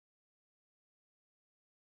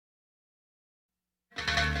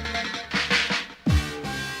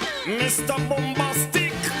Mr.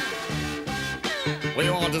 Boombastic. We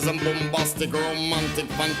want is a bombastic, romantic,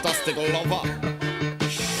 fantastic lover.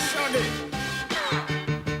 Shaggy.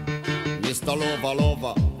 Mr. Lover,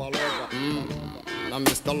 lover. Now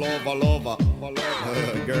Mr. Lover, lover.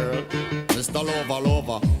 Girl. Mr. Lover,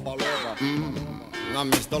 lover. Now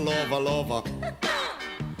Mr. Lover, lover.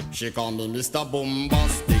 She call me Mr.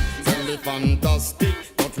 Boombastic. Tell me fantastic.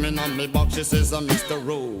 Touch me on me back, she says I'm Mr.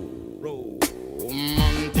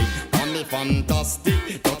 Romantic. Call me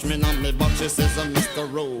fantastic. Touch me on me back, she says I'm Mr.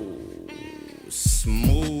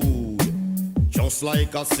 Smooth. Just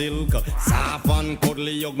like a silk, soft and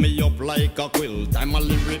cuddly, hug me up like a quilt. I'm a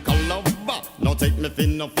lyrical lover. Now take me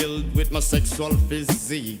thin or filled with my sexual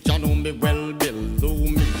physique. You know me well, Bill. Do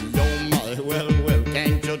me, oh my, well,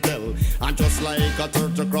 can't you tell? I'm just like a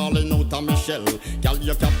turtle crawling out of my shell. Girl,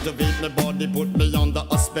 you captivate my body, put me under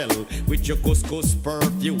a spell. With your couscous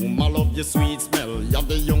perfume, I love your sweet smell. You're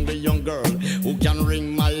the young girl who can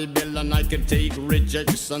ring my bell, and I can take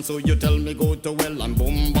rejection. So you tell me go to well, I'm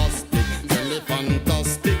bombastic. Tell me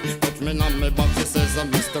fantastic. Touch me on my back, she says I'm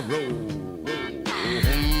Mr. Romantic.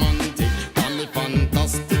 Tell me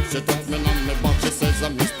fantastic. She touch me on my back, she says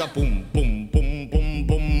I'm Mr.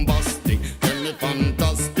 Boombastic. Tell me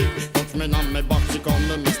fantastic. Touch me on my back, she call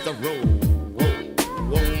me Mr.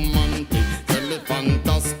 Romantic. Tell me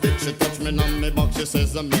fantastic. She touch me on my back, she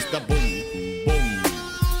says I'm Mr. Boom.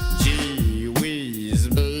 Gee whiz,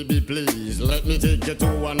 baby please, let me take you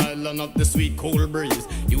to an island of the sweet cool breeze.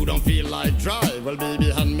 You don't feel like drive, well baby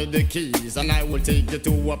hand me the keys, and I will take you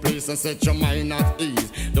to a place and set your mind at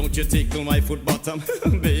ease. Don't you tickle my foot bottom,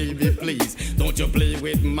 baby please. Don't you play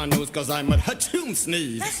with my nose, cause I'm a hatchoon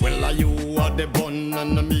sneeze. Well are you are the bun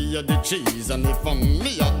and me are the cheese, and if I'm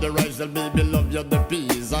me are the rice, well baby love you the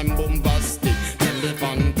peas. I'm bombastic, tell me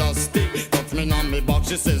fantastic. Touch me on me box,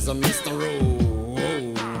 she says I'm Mr.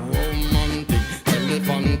 Romantic. Tell me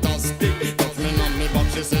fantastic. Touch me on me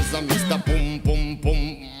box, she says I'm Mr.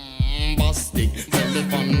 Boombastic. Tell me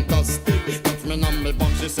fantastic. Touch me on me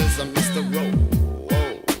box, she says I'm Mr.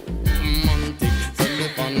 Romantic. Tell me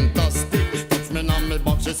fantastic. Touch me on me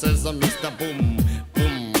box, she says I'm Mr. Boom.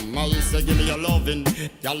 I say give me your lovin',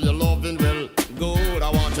 girl your lovin' well good. I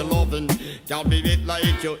want your lovin', can't be it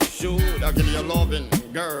like you should. I give me your lovin',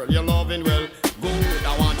 girl your lovin' well good.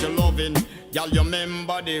 I want your lovin', girl you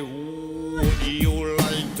remember the wood you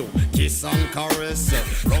like to kiss and caress,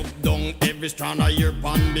 rub down every strand of your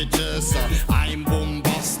bandages. I'm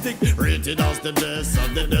bombastic, rated as the best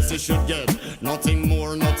you should get, nothing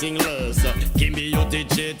more, nothing less. Give me your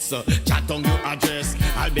digits, chat on your address.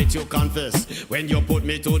 I'll bet you confess when you put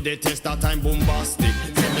me to the test that I'm bombastic.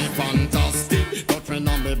 Tell me fantastic, touch me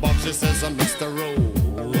on me box, she says I'm Mr.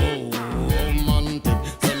 Romantic.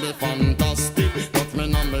 Tell me fantastic, touch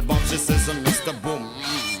me on me box, she says I'm Mr. Boombastic.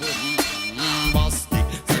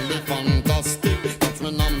 Tell me fantastic, touch me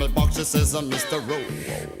on me box, she says I'm Mr.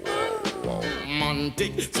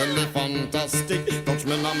 Romantic. Tell me fantastic, touch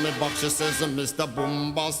me on me box, she says I'm Mr.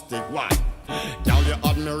 Boombastic. Why? Girl, your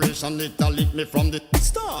admiration, it lit me from the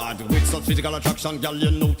start. With such physical attraction, girl,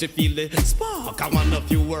 you know to feel the spark. I want a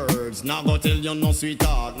few words, now go tell you no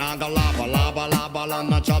sweetheart. Now go lava,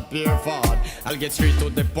 and chat pure fart. I'll get straight to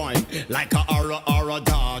the point, like a aura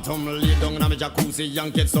dart. Lay down in my jacuzzi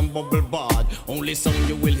and get some bubble bath. Only sound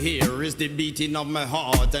you will hear is the beating of my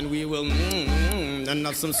heart, and we will and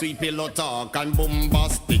have some sweet pillow talk. I'm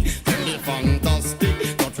bombastic, tell me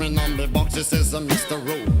fantastic. Touch me on the box, she says I'm Mr.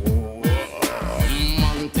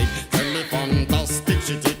 Romantic. Tell me fantastic.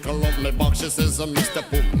 She tickle up my box, she says I'm Mr.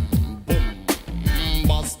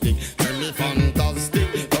 Boombastic. Tell me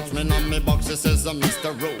fantastic. Touch me on my box, she says I'm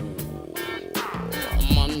Mr.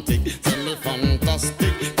 Romantic. Tell me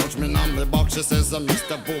fantastic. Touch me on my box, she says I'm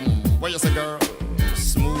Mr. Boom. What you say, girl?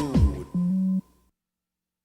 Smooth.